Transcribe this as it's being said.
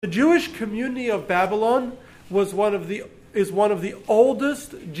The Jewish community of Babylon is one of the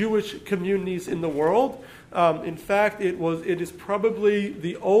oldest Jewish communities in the world. In fact, it is probably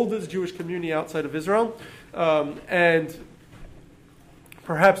the oldest Jewish community outside of Israel, and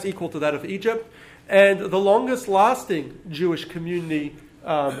perhaps equal to that of Egypt, and the longest lasting Jewish community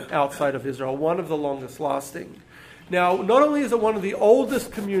outside of Israel, one of the longest lasting. Now, not only is it one of the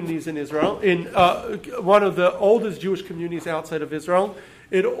oldest communities in Israel, one of the oldest Jewish communities outside of Israel,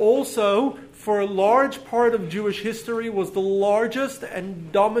 it also, for a large part of Jewish history, was the largest and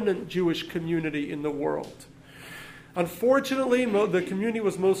dominant Jewish community in the world. Unfortunately, the community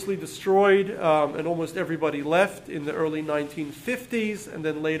was mostly destroyed, and almost everybody left in the early 1950s, and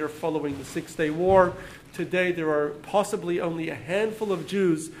then later following the Six-Day War. Today, there are possibly only a handful of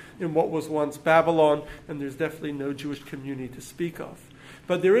Jews in what was once Babylon, and there's definitely no Jewish community to speak of.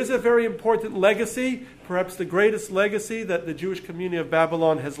 But there is a very important legacy, perhaps the greatest legacy that the Jewish community of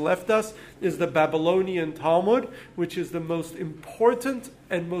Babylon has left us, is the Babylonian Talmud, which is the most important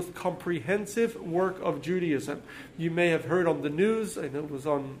and most comprehensive work of Judaism. You may have heard on the news, I know it was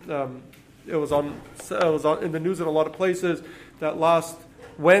on in the news in a lot of places, that last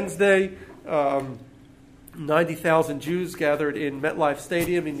Wednesday, 90,000 Jews gathered in MetLife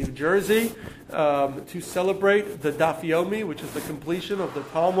Stadium in New Jersey to celebrate the Daf Yomi, which is the completion of the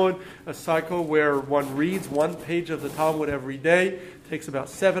Talmud, a cycle where one reads one page of the Talmud every day. It takes about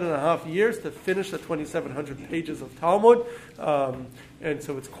 7.5 years to finish the 2,700 pages of Talmud, and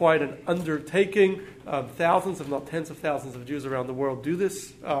so it's quite an undertaking. Thousands, if not tens of thousands of Jews around the world do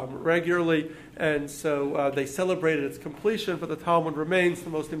this regularly, and so they celebrated its completion, but the Talmud remains the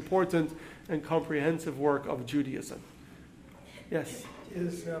most important and comprehensive work of Judaism. Yes?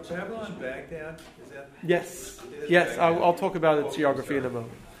 Is Babylon Baghdad? Yes. Yes, I'll talk about its geography in a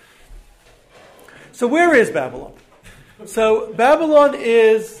moment. So where is Babylon? So Babylon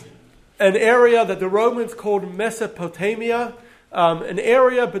is an area that the Romans called Mesopotamia, an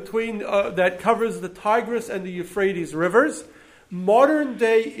area between that covers the Tigris and the Euphrates rivers.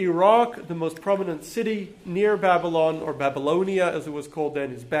 Modern-day Iraq, the most prominent city near Babylon, or Babylonia as it was called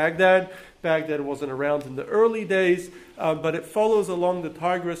then, is Baghdad. Baghdad wasn't around in the early days, but it follows along the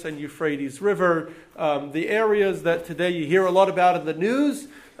Tigris and Euphrates River, the areas that today you hear a lot about in the news.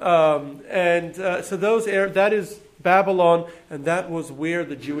 So that is Babylon, and that was where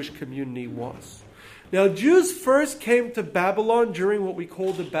the Jewish community was. Now, Jews first came to Babylon during what we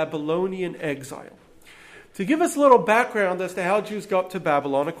call the Babylonian exile. To give us a little background as to how Jews got to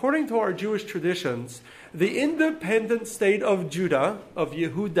Babylon, according to our Jewish traditions, the independent state of Judah, of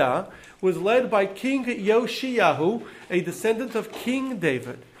Yehuda, was led by King Yoshiyahu, a descendant of King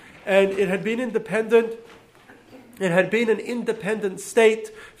David. And it had been independent. It had been an independent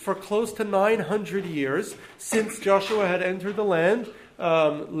state for close to 900 years since Joshua had entered the land,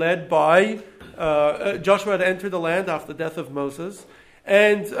 Joshua had entered the land after the death of Moses.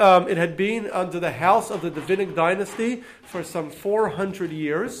 And it had been under the house of the Davidic dynasty for some 400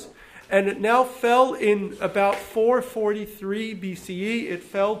 years. And it now fell in about 443 BCE. It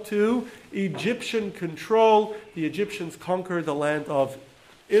fell to Egyptian control. The Egyptians conquered the land of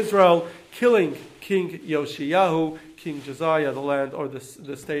Israel, killing King Yoshiyahu, King Josiah, the land or the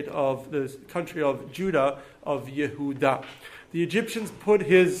state of the country of Judah, of Yehuda. The Egyptians put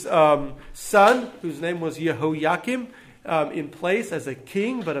his son, whose name was Yehoiakim, in place as a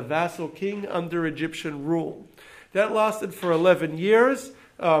king, but a vassal king under Egyptian rule. That lasted for 11 years.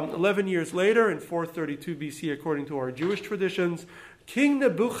 11 years later, in 432 BC, according to our Jewish traditions, King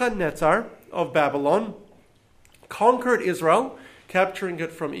Nebuchadnezzar of Babylon conquered Israel, capturing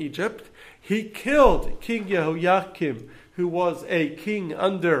it from Egypt. He killed King Yehoiakim, who was a king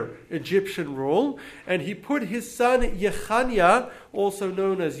under Egyptian rule, and he put his son Yechaniah, also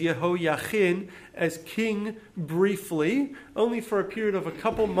known as Yehoiachin, as king briefly, only for a period of a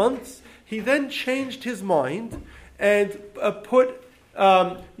couple months. He then changed his mind and put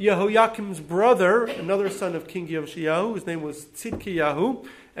Yehoiakim's brother, another son of King Yoshiyahu, whose name was Tzidkiyahu,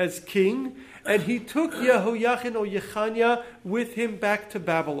 as king, and he took Yehoiachin or Yechaniah with him back to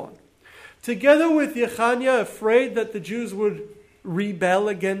Babylon. Together with Yechaniah, afraid that the Jews would rebel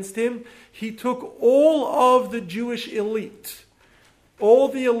against him, he took all of the Jewish elite, all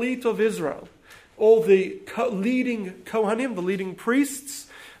the elite of Israel, all the leading Kohanim, the leading priests,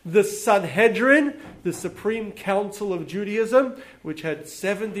 the Sanhedrin, the Supreme Council of Judaism, which had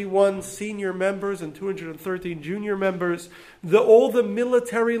 71 senior members and 213 junior members, all the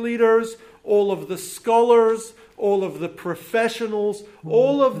military leaders, all of the scholars, all of the professionals,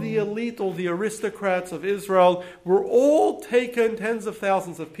 all of the elite, all the aristocrats of Israel were all taken, tens of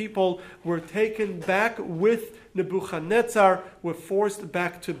thousands of people were taken back with Nebuchadnezzar were forced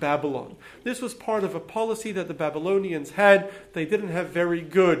back to Babylon. This was part of a policy that the Babylonians had. They didn't have very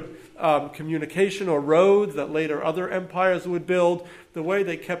good communication or roads that later other empires would build. The way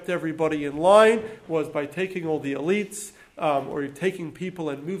they kept everybody in line was by taking all the elites, or taking people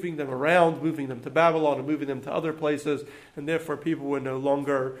and moving them around, moving them to Babylon and moving them to other places, and therefore people were no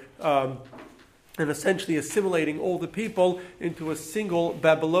longer, and essentially assimilating all the people into a single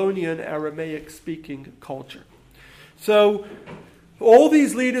Babylonian Aramaic-speaking culture. So all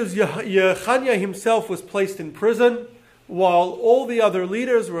these leaders, Yechaniah himself was placed in prison, while all the other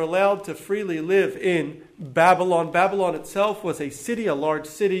leaders were allowed to freely live in Babylon. Babylon itself was a city, a large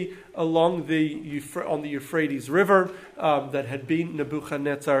city along on the Euphrates River that had been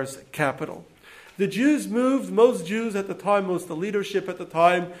Nebuchadnezzar's capital. The Jews moved. Most Jews at the time, most of the leadership at the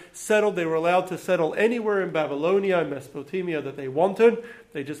time settled. They were allowed to settle anywhere in Babylonia and Mesopotamia that they wanted.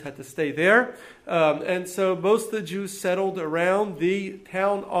 They just had to stay there. And so most of the Jews settled around the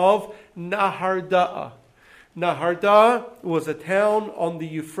town of Naharda'ah. Naharda'ah was a town on the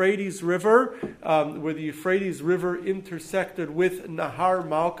Euphrates River, where the Euphrates River intersected with Nahar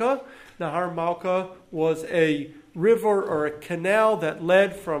Malka. Nahar Malka was a river or a canal that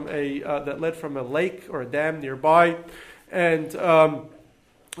led from a lake or a dam nearby, and the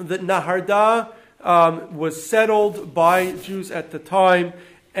Naharda'ah was settled by Jews at the time,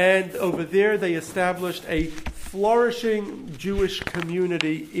 and over there they established a flourishing Jewish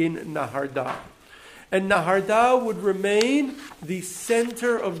community in Naharda'ah. And Naharda'ah would remain the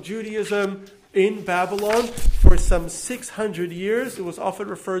center of Judaism in Babylon for some 600 years. It was often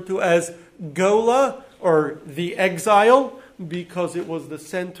referred to as Gola, or the exile, because it was the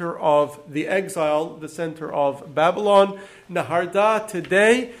center of the exile, the center of Babylon. Naharda'ah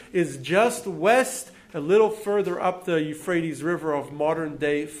today is just west, a little further up the Euphrates River of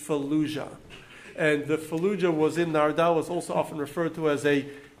modern-day Fallujah. And the Fallujah was in Naharda'ah, was also often referred to as a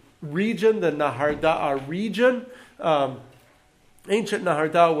region, the Naharda'ah region. Ancient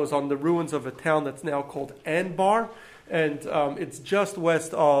Naharda'ah was on the ruins of a town that's now called Anbar, and it's just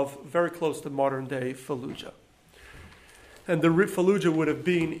west of, very close to modern-day Fallujah. And the Fallujah would have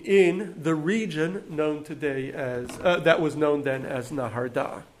been in the region known today as, that was known then as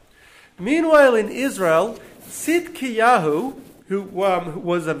Naharda'ah. Meanwhile, in Israel, Tzidkiyahu,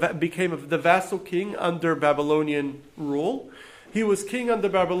 who became the vassal king under Babylonian rule, he was king under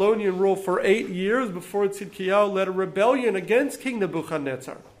Babylonian rule for 8 years before Tzidkiyahu led a rebellion against King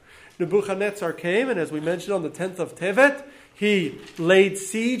Nebuchadnezzar. Nebuchadnezzar came, and as we mentioned on the 10th of Tevet, he laid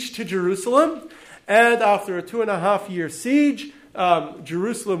siege to Jerusalem. And after a 2.5-year siege,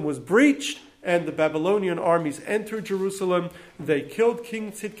 Jerusalem was breached, and the Babylonian armies entered Jerusalem. They killed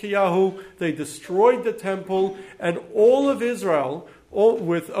King Tzidkiyahu. They destroyed the temple, and all of Israel,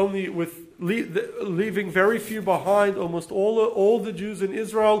 leaving very few behind, almost all the Jews in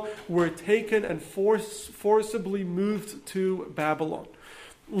Israel were taken and forcibly moved to Babylon.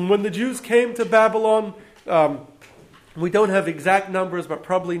 When the Jews came to Babylon, we don't have exact numbers, but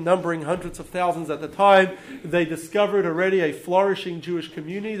probably numbering hundreds of thousands at the time, they discovered already a flourishing Jewish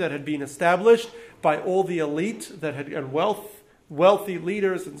community that had been established by all the elite and wealthy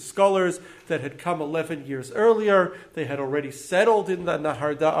leaders and scholars that had come 11 years earlier. They had already settled in the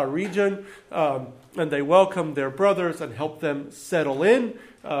Naharda'ah region, and they welcomed their brothers and helped them settle in.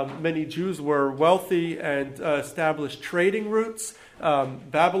 Many Jews were wealthy and established trading routes.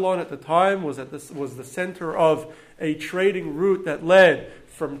 Babylon at the time was the center of a trading route that led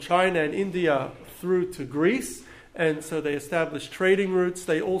from China and India through to Greece, and so they established trading routes.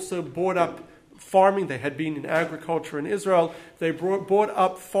 They also bought up farming. They had been in agriculture in Israel. They bought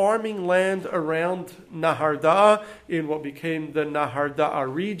up farming land around Naharda'ah in what became the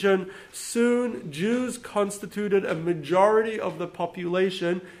Naharda'ah region. Soon, Jews constituted a majority of the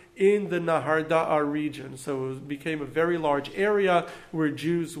population in the Naharda'ah region. So it became a very large area where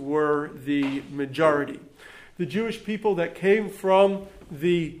Jews were the majority. The Jewish people that came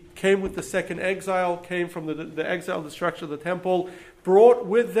with the second exile, came from the exile, destruction of the temple, brought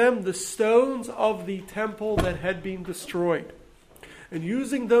with them the stones of the temple that had been destroyed. And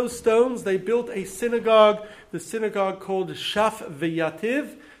using those stones, they built a synagogue, the synagogue called Shaf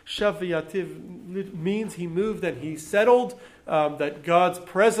V'Yativ. Shaf V'Yativ means he moved and he settled, that God's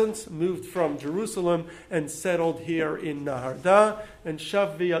presence moved from Jerusalem and settled here in Naharda'ah. And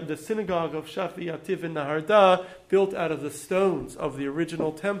the synagogue of Shaf V'Yativ in Naharda'ah, built out of the stones of the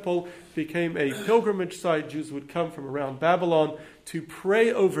original temple, became a pilgrimage site. Jews would come from around Babylon to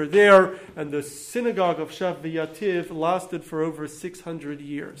pray over there, and the synagogue of Shaf V'Yativ lasted for over 600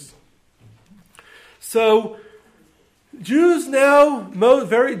 years. So Jews now,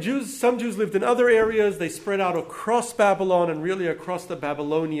 some Jews lived in other areas. They spread out across Babylon and really across the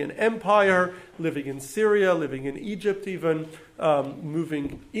Babylonian Empire, living in Syria, living in Egypt even,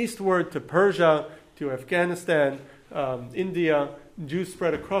 moving eastward to Persia, to Afghanistan, India. Jews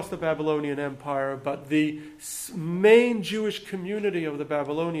spread across the Babylonian Empire, but the main Jewish community of the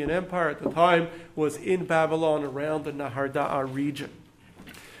Babylonian Empire at the time was in Babylon around the Nahar Da'a region.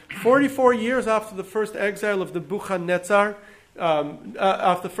 44 years after the first exile of Nebuchadnezzar,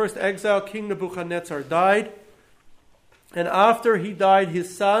 after the first exile, King Nebuchadnezzar died. And after he died,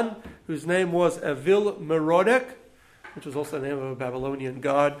 his son, whose name was Evil Merodach, which was also the name of a Babylonian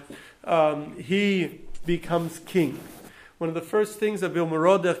god, he becomes king. One of the first things Evil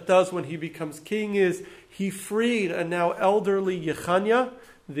Merodach does when he becomes king is he freed a now elderly Yechaniah,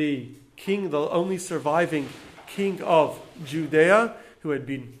 the king, the only surviving king of Judea, who had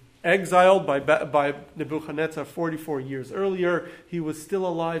been exiled by Nebuchadnezzar 44 years earlier. He was still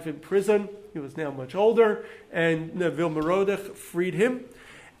alive in prison. He was now much older, and Evil Merodach freed him.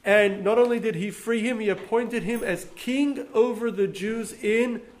 And not only did he free him, he appointed him as king over the Jews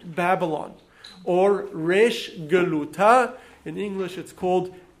in Babylon, or Resh Geluta. In English it's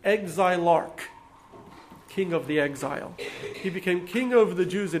called Exilarch, king of the exile. He became king over the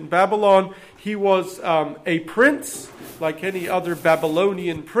Jews in Babylon. He was a prince, like any other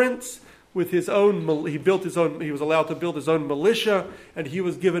Babylonian prince, with his own. He was allowed to build his own militia, and he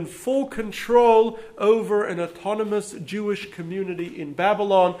was given full control over an autonomous Jewish community in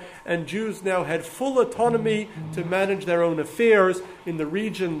Babylon. And Jews now had full autonomy to manage their own affairs in the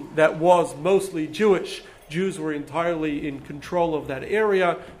region that was mostly Jewish. Jews were entirely in control of that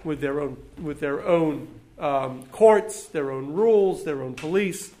area with their own courts, their own rules, their own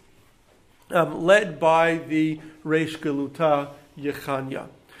police, led by the Reish Geluta Yechaniah.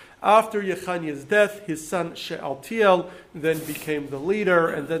 After Yechaniah's death, his son Shealtiel then became the leader,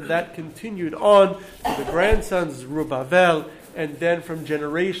 and then that continued on to the grandsons Zerubbabel, and then from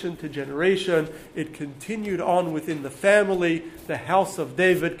generation to generation, it continued on within the family. The house of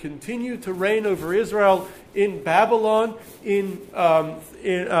David continued to reign over Israel in Babylon,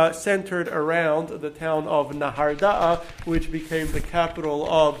 centered around the town of Nahar Da'a, which became the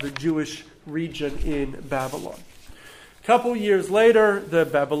capital of the Jewish region in Babylon. A couple years later, the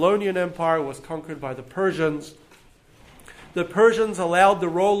Babylonian Empire was conquered by the Persians. The Persians allowed the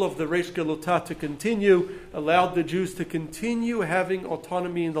role of the Reish Geluta to continue, allowed the Jews to continue having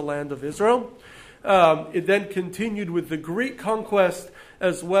autonomy in the land of Israel. It then continued with the Greek conquest,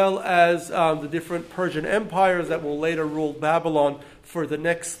 as well as the different Persian empires that will later rule Babylon for the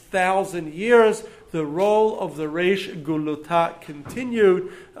next 1,000 years. The role of the Reish Geluta continues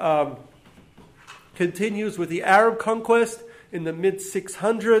with the Arab conquest in the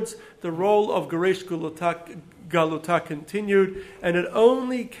mid-600s. The role of Reish Geluta continued, and it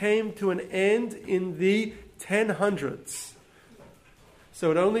only came to an end in the 1000s.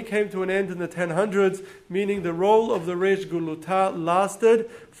 So it only came to an end in the 1000s, meaning the role of the Reish Geluta lasted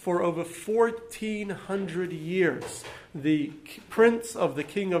for over 1,400 years. The prince of the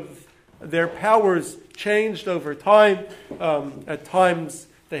king of their powers changed over time. At times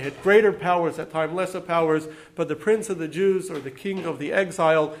they had greater powers, at times lesser powers, but the prince of the Jews, or the king of the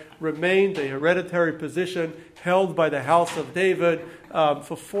exile, remained a hereditary position held by the house of David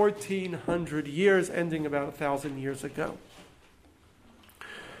for 1,400 years, ending about 1,000 years ago.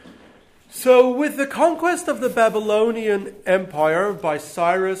 So with the conquest of the Babylonian Empire by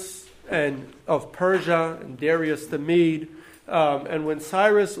Cyrus and of Persia and Darius the Mede, and when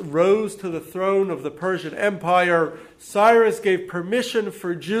Cyrus rose to the throne of the Persian Empire, Cyrus gave permission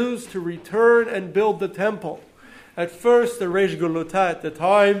for Jews to return and build the temple. At first, the Reish Geluta at the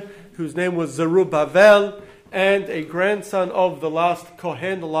time, whose name was Zerubbabel, and a grandson of the last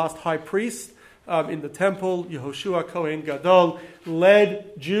Kohen, the last high priest in the temple, Yehoshua Kohen Gadol,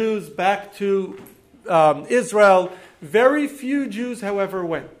 led Jews back to Israel. Very few Jews, however,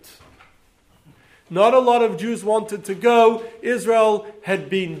 went. Not a lot of Jews wanted to go. Israel had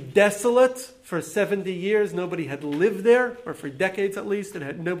been desolate for 70 years. Nobody had lived there, or for decades at least.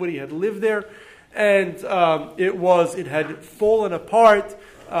 Nobody had lived there. And it had fallen apart,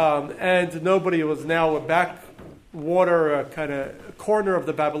 and nobody was now a backwater kind of corner of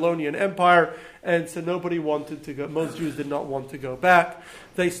the Babylonian Empire, and so nobody wanted to go. Most Jews did not want to go back.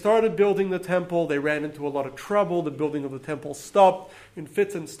 They started building the temple. They ran into a lot of trouble. The building of the temple stopped in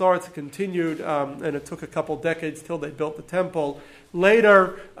fits and starts. It continued, and it took a couple decades till they built the temple.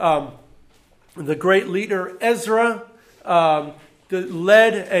 Later, the great leader Ezra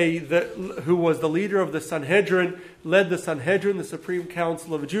who was the leader of the Sanhedrin, led the Sanhedrin, the Supreme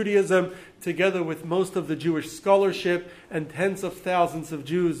Council of Judaism, together with most of the Jewish scholarship and tens of thousands of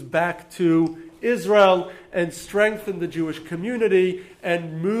Jews back to Israel, and strengthened the Jewish community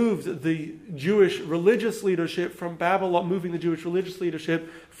and moved the Jewish religious leadership from Babylon,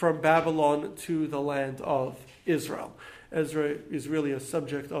 to the land of Israel. Ezra is really a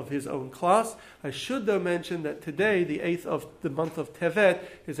subject of his own class. I should, though, mention that today, the 8th of the month of Tevet,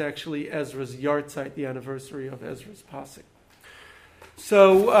 is actually Ezra's yahrzeit, the anniversary of Ezra's passing.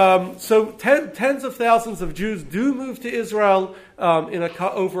 So tens of thousands of Jews do move to Israel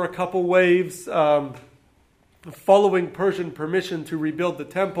over a couple waves, following Persian permission to rebuild the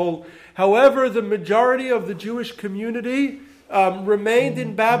temple. However, the majority of the Jewish community remained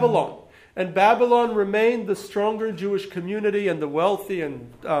in Babylon. And Babylon remained the stronger Jewish community and the wealthy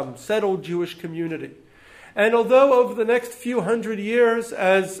and settled Jewish community. And although over the next few hundred years,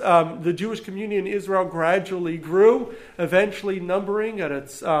 as the Jewish community in Israel gradually grew, eventually numbering at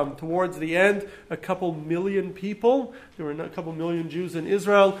its towards the end a couple million people, there were a couple million Jews in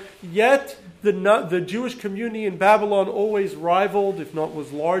Israel, yet the Jewish community in Babylon always rivaled, if not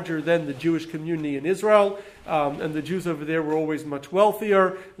was larger than the Jewish community in Israel. And the Jews over there were always much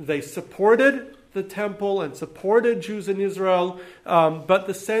wealthier. They supported the temple and supported Jews in Israel, but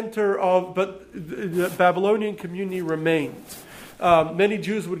the Babylonian community remained. Many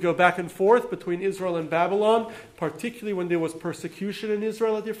Jews would go back and forth between Israel and Babylon, particularly when there was persecution in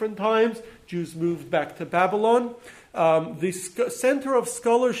Israel at different times. Jews moved back to Babylon. The center of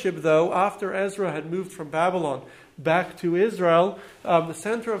scholarship, though, after Ezra had moved from Babylon back to Israel, the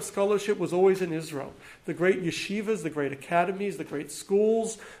center of scholarship was always in Israel. The great yeshivas, the great academies, the great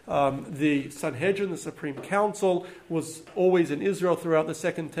schools, the Sanhedrin, the Supreme Council, was always in Israel throughout the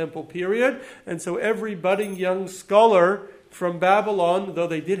Second Temple period. And so every budding young scholar from Babylon, though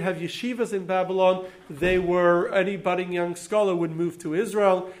they did have yeshivas in Babylon, any budding young scholar would move to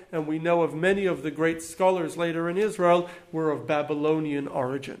Israel. And we know of many of the great scholars later in Israel were of Babylonian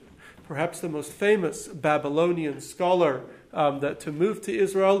origin. Perhaps the most famous Babylonian scholar to move to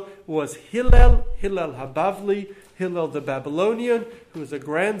Israel was Hillel HaBavli, Hillel the Babylonian, who was a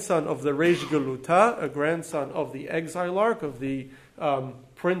grandson of the Reish Galuta, a grandson of the exilarch, of the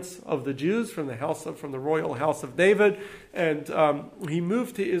prince of the Jews from the royal house of David, and he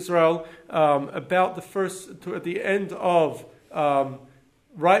moved to Israel at the end of.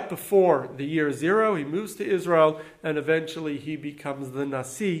 Right before the year 0, he moves to Israel, and eventually he becomes the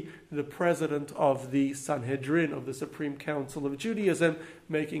Nasi, the president of the Sanhedrin, of the Supreme Council of Judaism,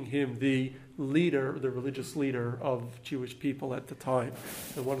 making him the leader, the religious leader of Jewish people at the time,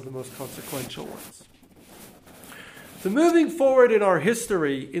 and one of the most consequential ones. So moving forward in our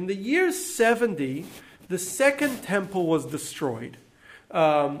history, in the year 70, the Second Temple was destroyed.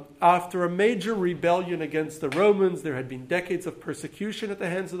 After a major rebellion against the Romans, there had been decades of persecution at the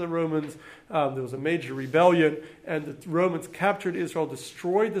hands of the Romans. There was a major rebellion, and the Romans captured Israel,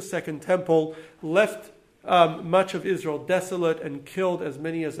 destroyed the Second Temple, left much of Israel desolate, and killed as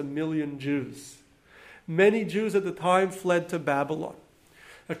many as 1 million Jews. Many Jews at the time fled to Babylon.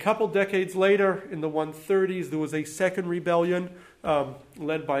 A couple decades later, in the 130s, there was a second rebellion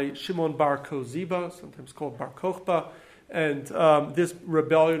led by Shimon Bar Koziba, sometimes called Bar Kokhba. And this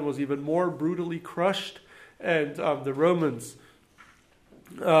rebellion was even more brutally crushed, and the Romans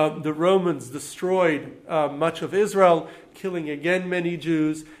destroyed much of Israel, killing again many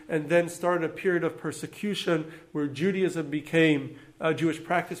Jews, and then started a period of persecution where Jewish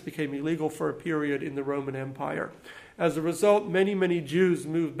practice became illegal for a period in the Roman Empire. As a result, many Jews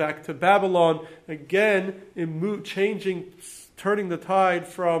moved back to Babylon, again turning the tide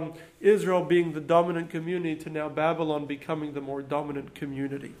from Israel being the dominant community to now Babylon becoming the more dominant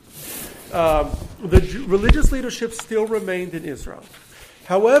community. The religious leadership still remained in Israel.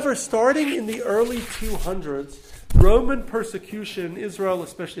 However, starting in the early 200s, Roman persecution in Israel,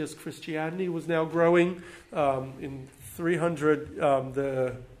 especially as Christianity was now growing, in 300,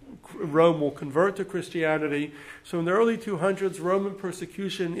 Rome will convert to Christianity. So in the early 200s, Roman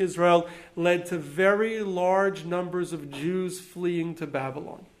persecution in Israel led to very large numbers of Jews fleeing to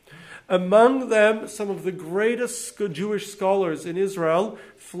Babylon. Among them, some of the greatest Jewish scholars in Israel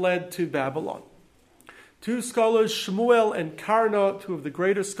fled to Babylon. Two scholars, Shmuel and Karna, two of the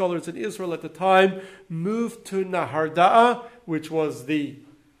greatest scholars in Israel at the time, moved to Naharda'ah, which was the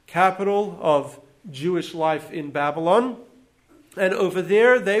capital of Jewish life in Babylon. And over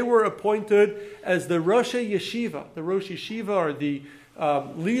there, they were appointed as the Rosh Yeshiva. The Rosh Yeshiva are the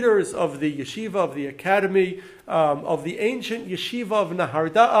leaders of the yeshiva, of the academy, of the ancient yeshiva of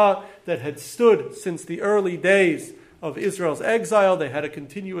Naharda'ah that had stood since the early days of Israel's exile. They had a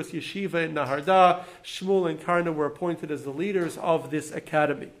continuous yeshiva in Naharda. Shmuel and Karna were appointed as the leaders of this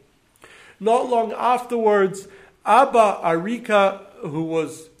academy. Not long afterwards, Abba Arika, who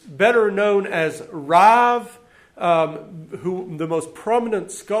was better known as Rav, who the most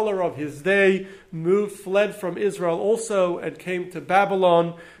prominent scholar of his day, fled from Israel also and came to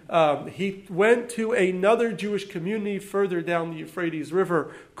Babylon. He went to another Jewish community further down the Euphrates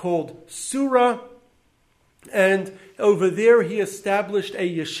River called Sura, and over there he established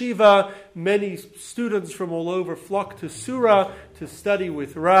a yeshiva. Many students from all over flocked to Sura to study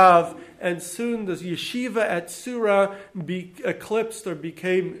with Rav, and soon the yeshiva at Sura eclipsed or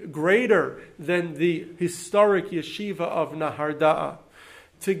became greater than the historic yeshiva of Naharda'a.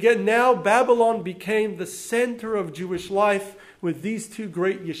 Now Babylon became the center of Jewish life, with these two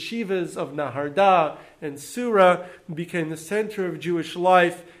great yeshivas of Naharda and Sura became the center of Jewish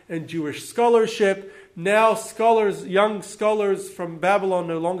life and Jewish scholarship. Now young scholars from Babylon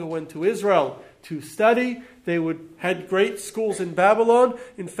no longer went to Israel to study. They had great schools in Babylon.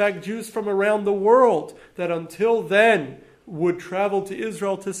 In fact, Jews from around the world that until then would travel to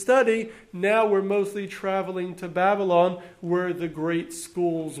Israel to study, now were mostly traveling to Babylon where the great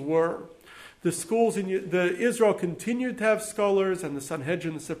schools were. The schools in Israel continued to have scholars, and the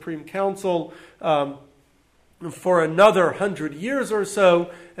Sanhedrin, the Supreme Council, for another 100 years or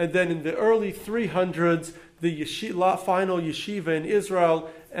so, and then in the early 300s, the final yeshiva in Israel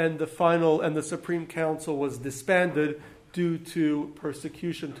and the Supreme Council was disbanded due to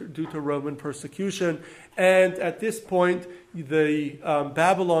Roman persecution. And at this point, the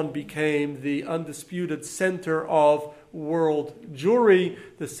Babylon became the undisputed center of world Jewry,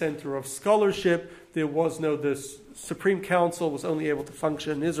 the center of scholarship. The Supreme Council was only able to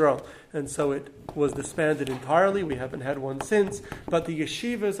function in Israel, and so it was disbanded entirely. We haven't had one since, but the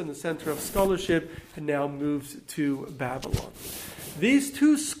yeshivas and the center of scholarship had now moved to Babylon. These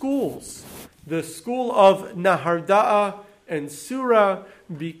two schools, the school of Naharda'a and Sura,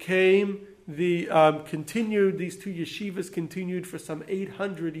 became these two yeshivas continued for some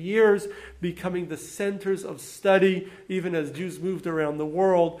 800 years, becoming the centers of study. Even as Jews moved around the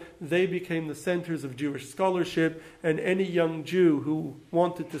world, they became the centers of Jewish scholarship, and any young Jew who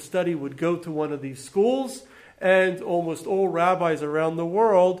wanted to study would go to one of these schools, and almost all rabbis around the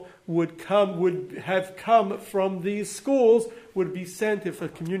world would have come from these schools, would be sent. If a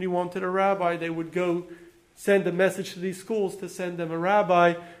community wanted a rabbi, they would go send a message to these schools to send them a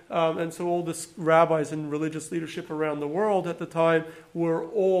rabbi. And so all the rabbis and religious leadership around the world at the time were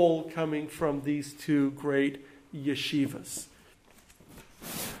all coming from these two great yeshivas.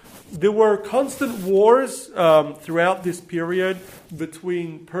 There were constant wars throughout this period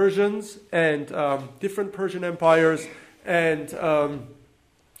between Persians and different Persian empires and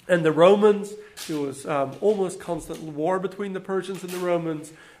the Romans. There was almost constant war between the Persians and the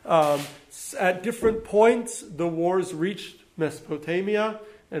Romans. At different points, the wars reached Mesopotamia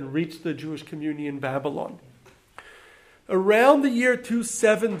and reached the Jewish community in Babylon. Around the year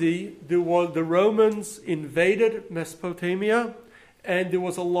 270, the Romans invaded Mesopotamia, and there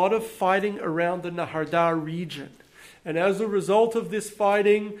was a lot of fighting around the Naharda region. And as a result of this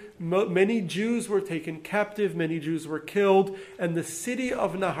fighting, many Jews were taken captive, many Jews were killed, and the city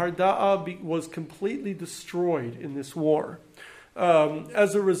of Naharda was completely destroyed in this war.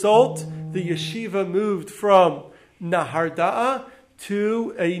 As a result, the yeshiva moved from Naharda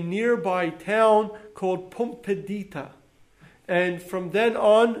to a nearby town called Pumbedita. And from then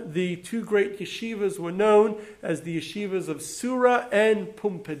on, the two great yeshivas were known as the yeshivas of Sura and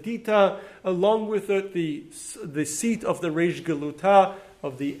Pumbedita. Along with it, the seat of the Reish Galuta,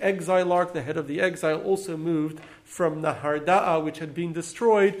 of the exilarch, the head of the exile, also moved from Naharda'a, which had been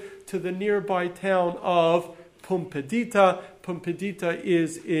destroyed, to the nearby town of Pumbedita. Pumbedita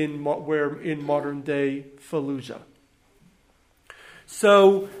is in modern-day Fallujah.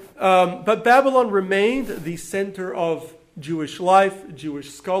 So, but Babylon remained the center of Jewish life,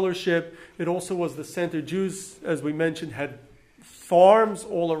 Jewish scholarship. It also was the center. Jews, as we mentioned, had farms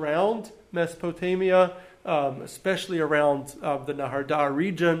all around Mesopotamia, especially around the Naharda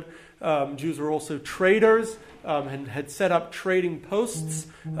region. Jews were also traders and had set up trading posts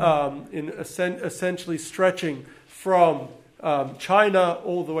essentially stretching from China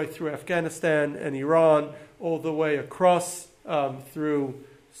all the way through Afghanistan and Iran, all the way across through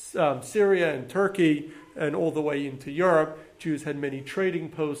Syria and Turkey, and all the way into Europe. Jews had many trading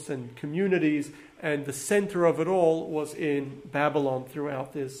posts and communities, and the center of it all was in Babylon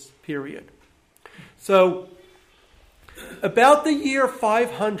throughout this period. So, about the year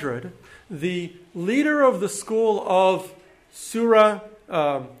 500, the leader of the school of Sura,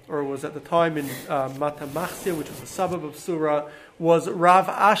 or was at the time in Matamachsia, which was a suburb of Sura, was Rav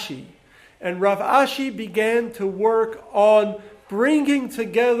Ashi. And Rav Ashi began to work on bringing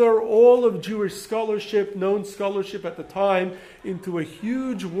together all of Jewish scholarship, known scholarship at the time, into a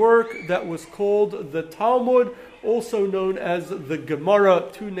huge work that was called the Talmud, also known as the Gemara,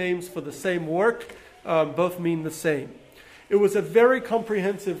 two names for the same work, both mean the same. It was a very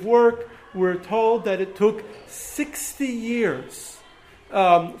comprehensive work. We're told that it took 60 years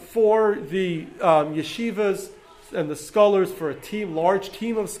for the yeshivas and the scholars, for a large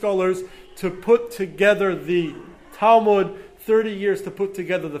team of scholars, to put together the Talmud, 30 years to put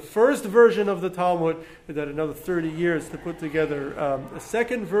together the first version of the Talmud, and then another 30 years to put together a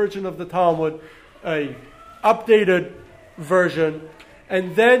second version of the Talmud, a updated version,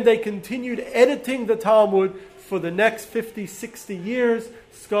 and then they continued editing the Talmud for the next 50, 60 years.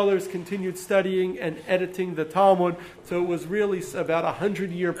 Scholars continued studying and editing the Talmud, so it was really about a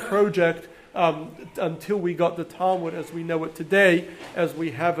 100-year project until we got the Talmud as we know it today, as we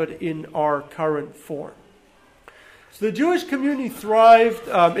have it in our current form. So the Jewish community thrived.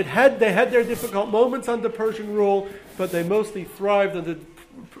 They had their difficult moments under Persian rule, but they mostly thrived under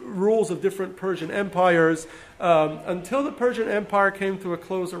rules of different Persian empires until the Persian Empire came to a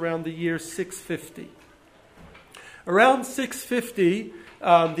close around the year 650. Around 650,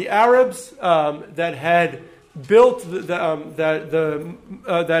 the Arabs that had built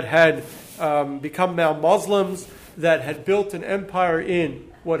that had become now Muslims, that had built an empire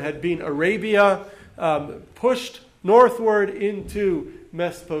in what had been Arabia, pushed northward into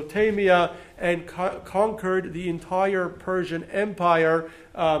Mesopotamia and conquered the entire Persian Empire,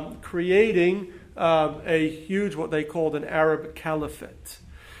 creating a huge, what they called an Arab caliphate.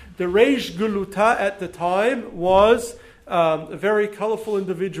 The Reish Guluta at the time was a very colorful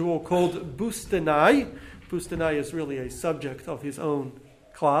individual called Bustanai. Bustanai is really a subject of his own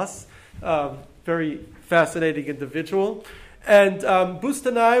class. Very fascinating individual. And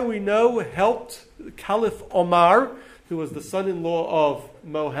Bustanai, we know, helped Caliph Omar, who was the son-in-law of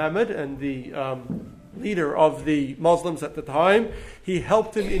Muhammad and the leader of the Muslims at the time. He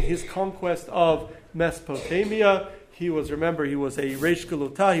helped him in his conquest of Mesopotamia. He was a Reish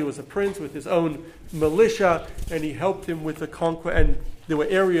Guluta, he was a prince with his own militia, and he helped him with the conquest. And there were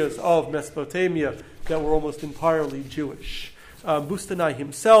areas of Mesopotamia that were almost entirely Jewish. Bustanai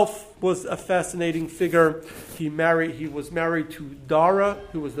himself was a fascinating figure. He was married to Dara,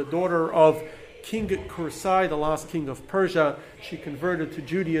 who was the daughter of King Kursai, the last king of Persia. She converted to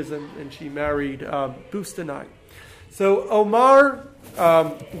Judaism and she married Bustanai. So Omar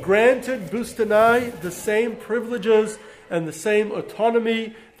granted Bustanai the same privileges and the same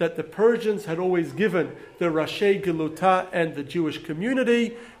autonomy that the Persians had always given the Rashi Geluta and the Jewish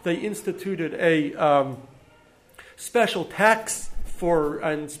community. They instituted a special tax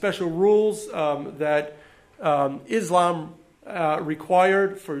and special rules that Islam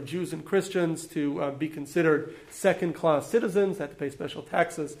required for Jews and Christians to be considered second-class citizens, had to pay special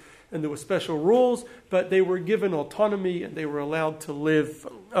taxes, and there were special rules, but they were given autonomy and they were allowed to live.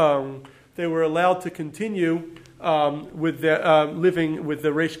 They were allowed to continue with their living with the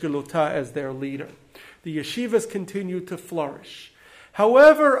Reish Geluta as their leader. The yeshivas continued to flourish.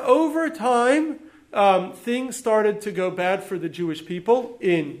 However, over time, things started to go bad for the Jewish people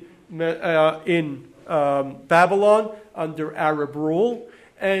in Babylon under Arab rule.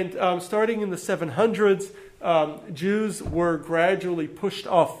 And starting in the 700s, Jews were gradually pushed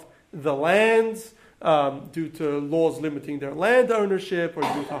off the lands due to laws limiting their land ownership or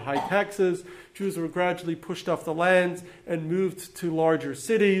due to high taxes. Jews were gradually pushed off the lands and moved to larger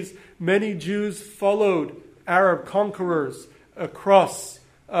cities. Many Jews followed Arab conquerors across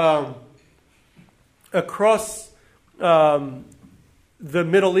the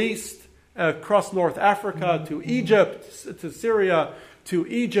Middle East, across North Africa, to Egypt, to Syria, to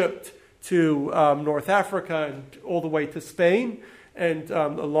Egypt, to North Africa, and all the way to Spain. And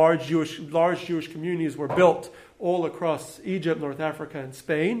large Jewish communities were built all across Egypt, North Africa, and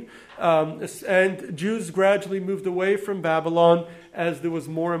Spain. And Jews gradually moved away from Babylon as there was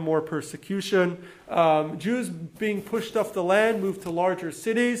more and more persecution. Jews being pushed off the land moved to larger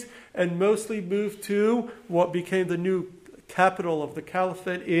cities and mostly moved to what became the new capital of the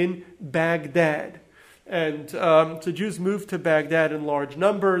caliphate in Baghdad. And so Jews moved to Baghdad in large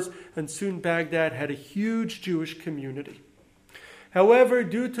numbers, and soon Baghdad had a huge Jewish community. However,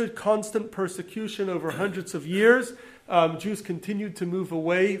 due to constant persecution over hundreds of years, Jews continued to move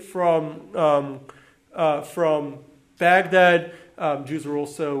away from Baghdad. Jews were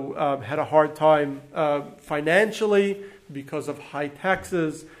also had a hard time financially because of high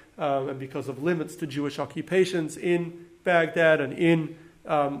taxes and because of limits to Jewish occupations in Baghdad and in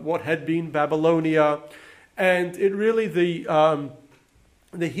what had been Babylonia. And it really, the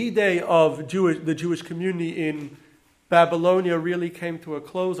heyday of the Jewish community in Babylonia really came to a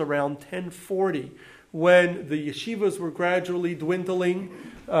close around 1040, when the yeshivas were gradually dwindling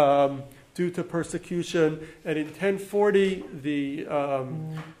due to persecution. And in 1040, the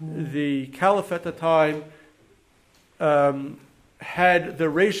caliph at the time had the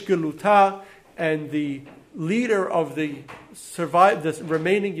Reish Geluta, and the leader of the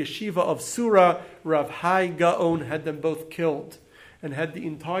remaining yeshiva of Sura, Rav Hai Gaon, had them both killed, and had the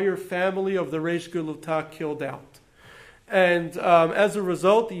entire family of the Reish Geluta killed out. And as a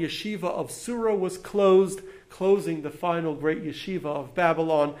result, the yeshiva of Sura was closing the final great yeshiva of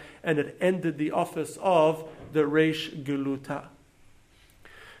Babylon, and it ended the office of the Reish Geluta.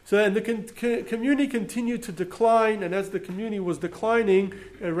 So, and the community continued to decline, and as the community was declining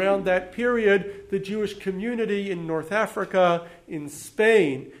around that period, the Jewish community in North Africa, in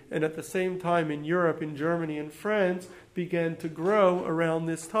Spain, and at the same time in Europe, in Germany and France, began to grow around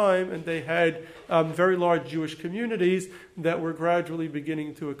this time, and they had very large Jewish communities that were gradually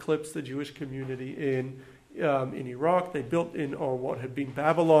beginning to eclipse the Jewish community in Iraq. They built or what had been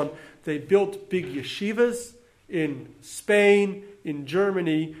Babylon. They built big yeshivas in Spain, in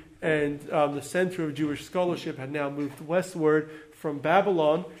Germany, and the center of Jewish scholarship had now moved westward from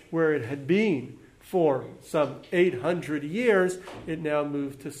Babylon, where it had been for some 800 years. It now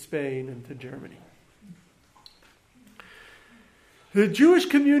moved to Spain and to Germany. The Jewish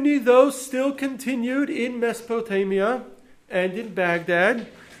community, though, still continued in Mesopotamia and in Baghdad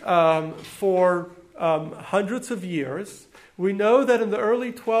for hundreds of years. We know that in the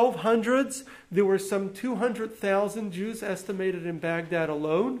early 1200s, there were some 200,000 Jews estimated in Baghdad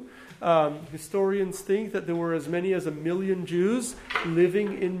alone. Historians think that there were as many as 1 million Jews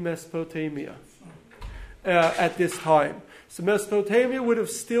living in Mesopotamia at this time. So Mesopotamia would have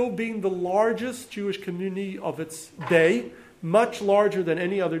still been the largest Jewish community of its day, much larger than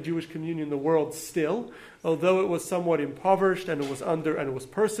any other Jewish community in the world still, although it was somewhat impoverished and it was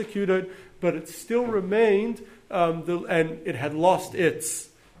persecuted, but it still remained, and it had lost its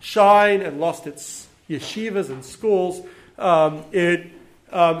shine and lost its yeshivas and schools. It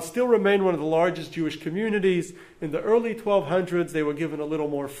still remained one of the largest Jewish communities. In the early 1200s, they were given a little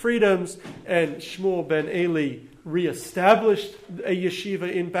more freedoms, and Shmuel ben Eli reestablished a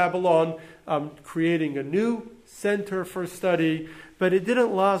yeshiva in Babylon, creating a new center for study, but it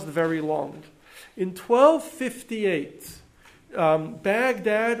didn't last very long. In 1258,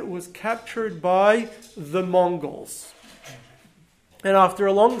 Baghdad was captured by the Mongols. And after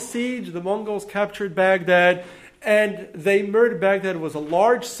a long siege, the Mongols captured Baghdad, and they murdered. Baghdad was a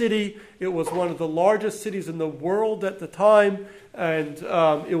large city. It was one of the largest cities in the world at the time, and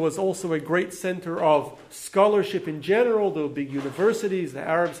it was also a great center of scholarship in general. There were big universities. The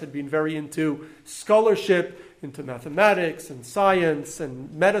Arabs had been very into scholarship, into mathematics and science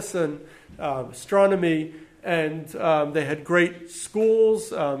and medicine, astronomy, and they had great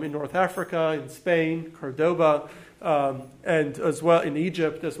schools in North Africa, in Spain, Cordoba, and as well in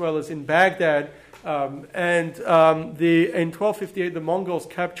Egypt, as well as in Baghdad. In 1258, the Mongols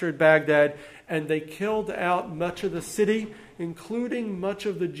captured Baghdad, and they killed out much of the city, including much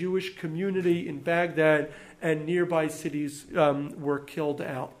of the Jewish community in Baghdad, and nearby cities were killed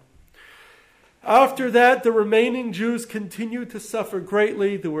out. After that, the remaining Jews continued to suffer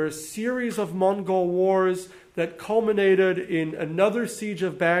greatly. There were a series of Mongol wars that culminated in another siege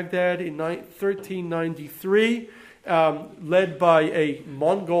of Baghdad in 1393, led by a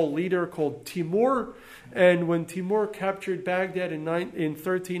Mongol leader called Timur. And when Timur captured Baghdad in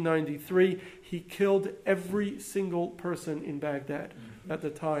 1393, he killed every single person in Baghdad at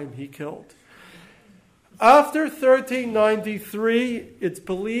the time he killed. After 1393, it's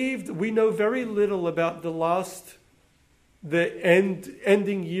believed, we know very little about the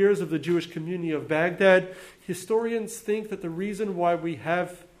ending years of the Jewish community of Baghdad. Historians think that the reason why we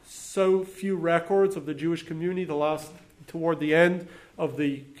have so few records of the Jewish community toward the end of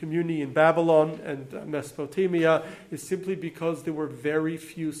the community in Babylon and Mesopotamia is simply because there were very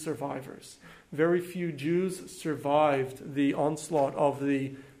few survivors. Very few Jews survived the onslaught of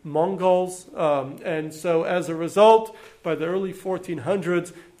the Mongols, and so as a result, by the early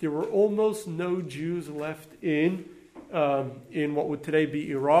 1400s, there were almost no Jews left in what would today be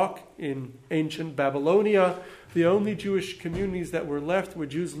Iraq, in ancient Babylonia. The only Jewish communities that were left were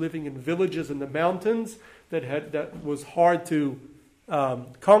Jews living in villages in the mountains that was hard to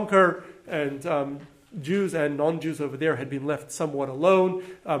conquer, and Jews and non-Jews over there had been left somewhat alone.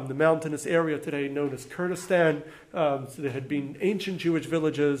 The mountainous area today known as Kurdistan, so there had been ancient Jewish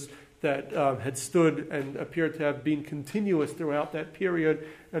villages, that had stood and appeared to have been continuous throughout that period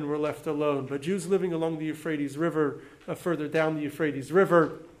and were left alone. But Jews living along the Euphrates River, further down the Euphrates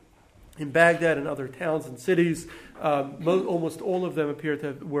River, in Baghdad and other towns and cities, almost all of them appear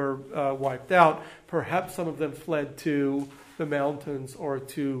to were wiped out. Perhaps some of them fled to the mountains or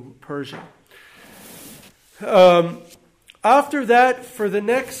to Persia. After that, for the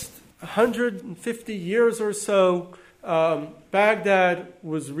next 150 years or so, Baghdad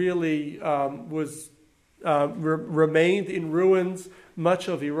was really remained in ruins. Much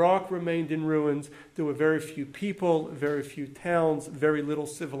of Iraq remained in ruins. There were very few people, very few towns, very little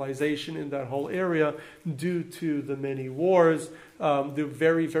civilization in that whole area due to the many wars. There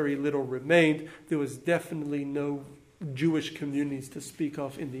very, very little remained. There was definitely no Jewish communities to speak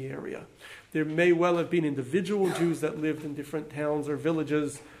of in the area. There may well have been individual Jews that lived in different towns or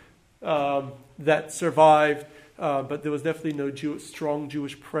villages that survived, but there was definitely no strong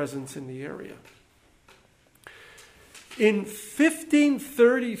Jewish presence in the area. In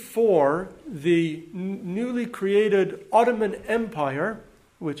 1534, the newly created Ottoman Empire,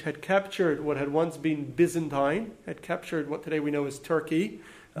 which had captured what had once been Byzantine, had captured what today we know as Turkey,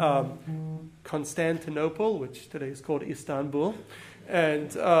 Constantinople, which today is called Istanbul,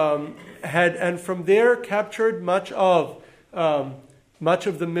 and from there captured much of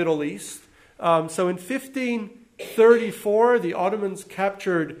the Middle East. So in 1534, the Ottomans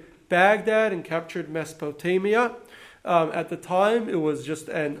captured Baghdad and captured Mesopotamia. At the time, it was just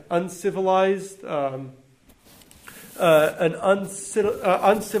an uncivilized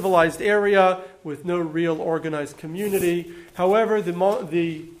area with no real organized community. However, the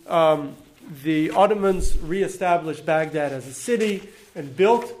Ottomans reestablished Baghdad as a city and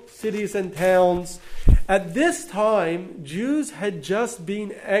built cities and towns. At this time, Jews had just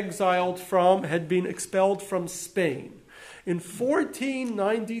been expelled from Spain. In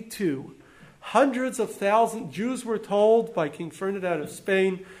 1492, hundreds of thousands Jews were told by King Ferdinand of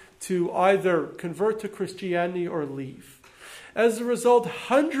Spain to either convert to Christianity or leave. As a result,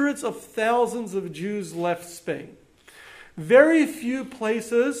 hundreds of thousands of Jews left Spain. Very few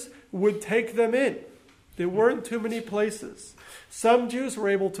places would take them in. There weren't too many places. Some Jews were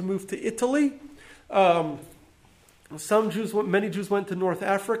able to move to Italy. Many Jews went to North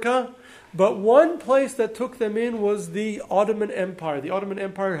Africa. But one place that took them in was the Ottoman Empire. The Ottoman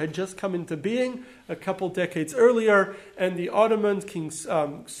Empire had just come into being a couple decades earlier, and the Ottomans, King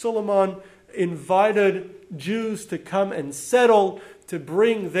Suleiman, invited Jews to come and settle, to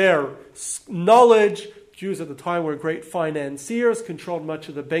bring their knowledge. Jews at the time were great financiers, controlled much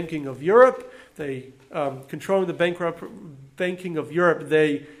of the banking of Europe. They controlling the banking of Europe,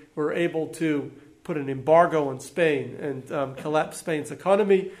 they were able to put an embargo on Spain and collapse Spain's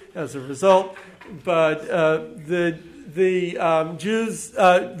economy as a result. But the Jews,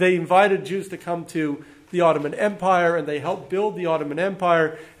 they invited Jews to come to the Ottoman Empire, and they helped build the Ottoman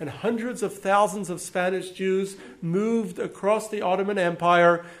Empire. And hundreds of thousands of Spanish Jews moved across the Ottoman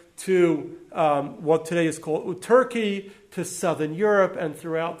Empire to what today is called Turkey, to southern Europe, and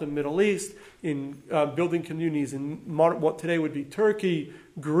throughout the Middle East, in building communities in what today would be Turkey,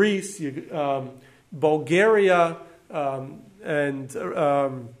 Greece, Bulgaria, and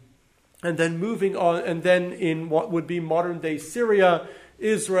then moving on, and then in what would be modern-day Syria,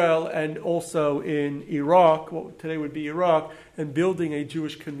 Israel, and also in Iraq, what today would be Iraq, and building a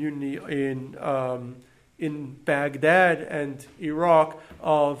Jewish community in Baghdad and Iraq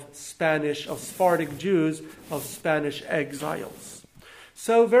of Sephardic Jews, of Spanish exiles.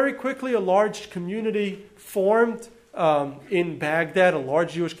 So very quickly, a large community formed in Baghdad, a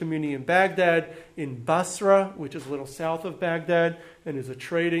large Jewish community in Baghdad, in Basra, which is a little south of Baghdad, and is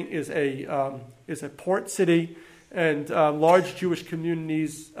a port city, and large Jewish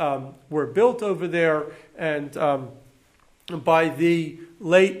communities were built over there. And by the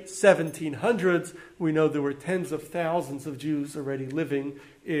late 1700s, we know there were tens of thousands of Jews already living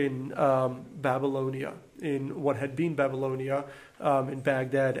in Babylonia, in what had been Babylonia, in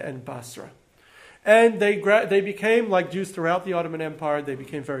Baghdad and Basra. And they became, like Jews throughout the Ottoman Empire, they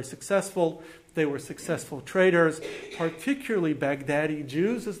became very successful. They were successful traders, particularly Baghdadi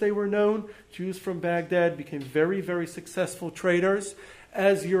Jews, as they were known. Jews from Baghdad became very, very successful traders.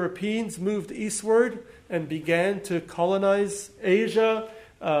 As Europeans moved eastward and began to colonize Asia,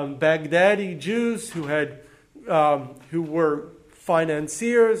 Baghdadi Jews who were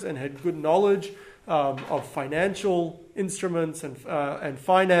financiers and had good knowledge of financial instruments and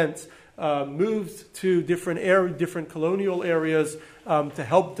finance, moved to different colonial areas to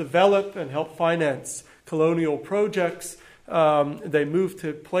help develop and help finance colonial projects. They moved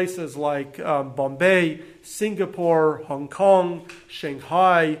to places like Bombay, Singapore, Hong Kong,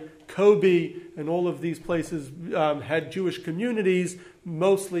 Shanghai, Kobe, and all of these places had Jewish communities,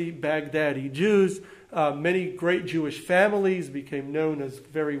 mostly Baghdadi Jews. Many great Jewish families became known as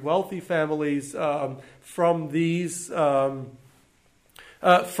very wealthy families from these, from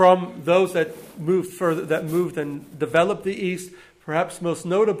those that moved and developed the East. Perhaps most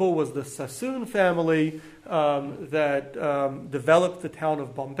notable was the Sassoon family that developed the town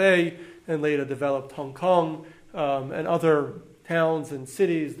of Bombay and later developed Hong Kong and other towns and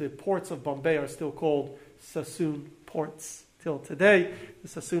cities. The ports of Bombay are still called Sassoon ports till today. The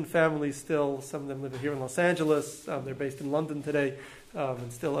Sassoon family still, some of them live here in Los Angeles. They're based in London today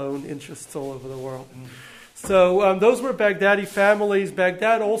and still own interests all over the world. So those were Baghdadi families.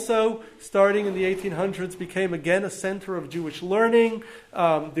 Baghdad also, starting in the 1800s, became again a center of Jewish learning.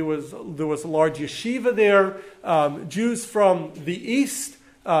 There was a large yeshiva there. Jews from the east,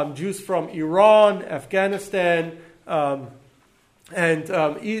 Jews from Iran, Afghanistan, and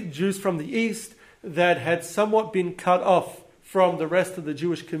Jews from the east that had somewhat been cut off from the rest of the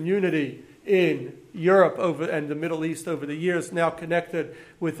Jewish community in Europe and the Middle East over the years, now connected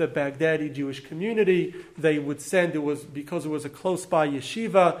with the Baghdadi Jewish community. They would send, because it was a close-by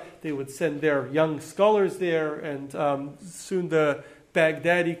yeshiva, they would send their young scholars there, and soon the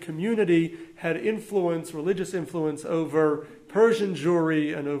Baghdadi community had religious influence over Persian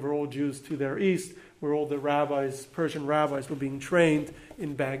Jewry and over all Jews to their east, where all the Persian rabbis were being trained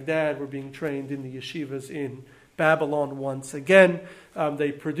in Baghdad, were being trained in the yeshivas in Babylon once again.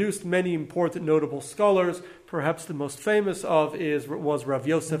 They produced many important, notable scholars. Perhaps the most famous was Rav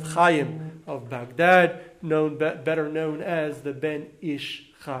Yosef Chaim of Baghdad, better known as the Ben Ish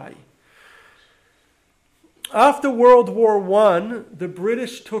Chai. After World War I, the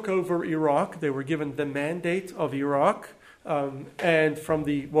British took over Iraq. They were given the mandate of Iraq and from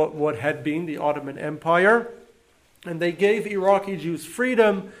what had been the Ottoman Empire. And they gave Iraqi Jews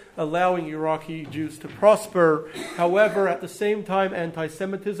freedom, allowing Iraqi Jews to prosper. However, at the same time,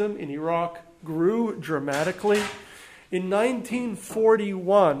 anti-Semitism in Iraq grew dramatically. In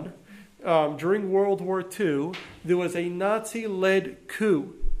 1941, during World War II, there was a Nazi-led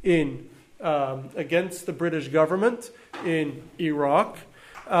coup against the British government in Iraq.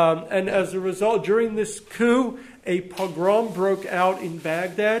 And as a result, during this coup, a pogrom broke out in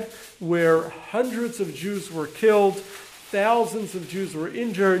Baghdad where hundreds of Jews were killed, thousands of Jews were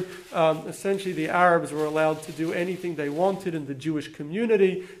injured. Essentially, the Arabs were allowed to do anything they wanted in the Jewish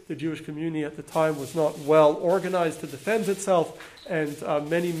community. The Jewish community at the time was not well organized to defend itself, and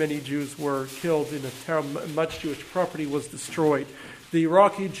many, many Jews were killed in a terrible, much Jewish property was destroyed. The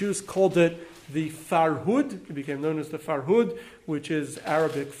Iraqi Jews called it the Farhud. It became known as the Farhud, which is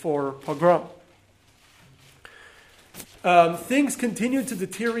Arabic for pogrom. Things continued to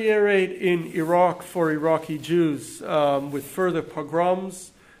deteriorate in Iraq for Iraqi Jews with further pogroms.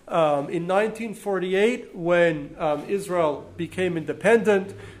 In 1948, when Israel became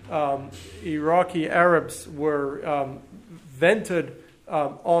independent, Iraqi Arabs were vented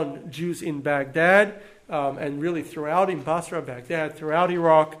on Jews in Baghdad and really in Basra, Baghdad, throughout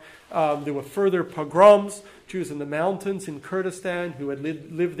Iraq. There were further pogroms. Jews in the mountains in Kurdistan who had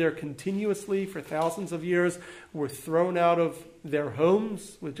lived there continuously for thousands of years were thrown out of their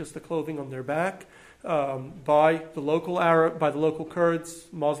homes with just the clothing on their back by the local Kurds,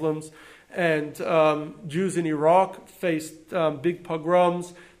 Muslims, and Jews in Iraq faced big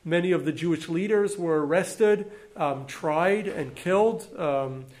pogroms. Many of the Jewish leaders were arrested, tried, and killed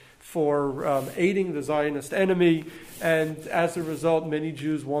for aiding the Zionist enemy, and as a result, many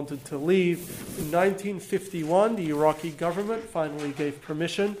Jews wanted to leave. In 1951, the Iraqi government finally gave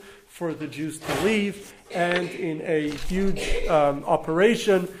permission for the Jews to leave, and in a huge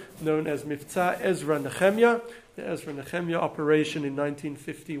operation known as Mifta Ezra Nehemiah, the Ezra Nehemiah operation in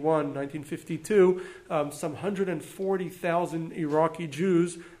 1951-1952, some 140,000 Iraqi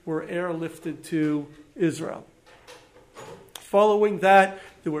Jews were airlifted to Israel. Following that,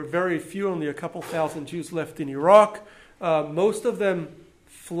 there were very few, only a couple thousand Jews left in Iraq. Most of them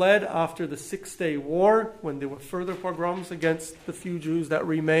fled after the Six-Day War, when there were further pogroms against the few Jews that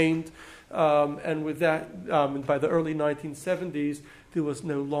remained. And with that, by the early 1970s, there was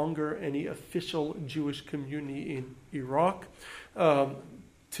no longer any official Jewish community in Iraq.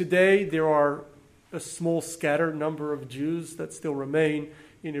 Today, there are a small scattered number of Jews that still remain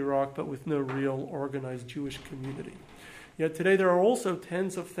in Iraq, but with no real organized Jewish community. Yet today there are also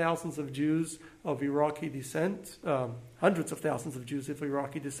tens of thousands of Jews of Iraqi descent, hundreds of thousands of Jews of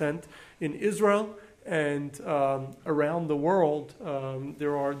Iraqi descent in Israel, and around the world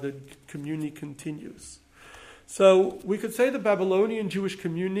the community continues. So we could say the Babylonian Jewish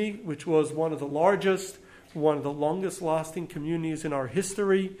community, which was one of the largest, one of the longest lasting communities in our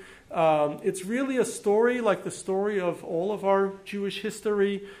history. It's really a story like the story of all of our Jewish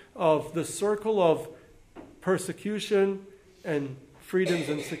history, of the circle of persecution and freedoms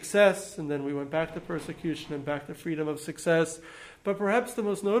and success, and then we went back to persecution and back to freedom of success. But perhaps the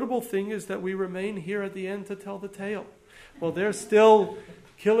most notable thing is that we remain here at the end to tell the tale. Well, they're still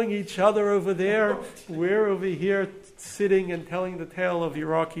killing each other over there. We're over here sitting and telling the tale of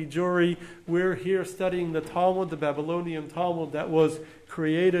Iraqi Jewry. We're here studying the Talmud, the Babylonian Talmud that was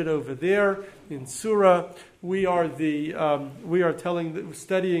created over there in Surah. We are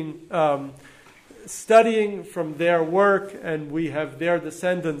studying from their work, and we have their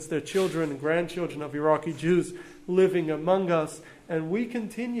descendants, their children and grandchildren of Iraqi Jews living among us. And we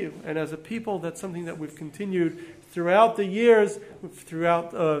continue, and as a people, that's something that we've continued throughout the years,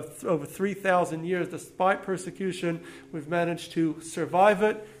 throughout over 3,000 years, despite persecution, we've managed to survive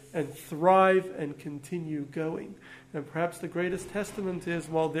it and thrive and continue going. And perhaps the greatest testament is,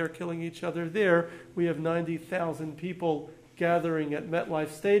 while they're killing each other there, we have 90,000 people gathering at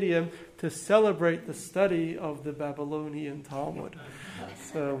MetLife Stadium to celebrate the study of the Babylonian Talmud.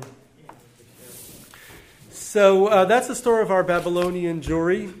 So that's the story of our Babylonian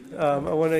Jewry. I want to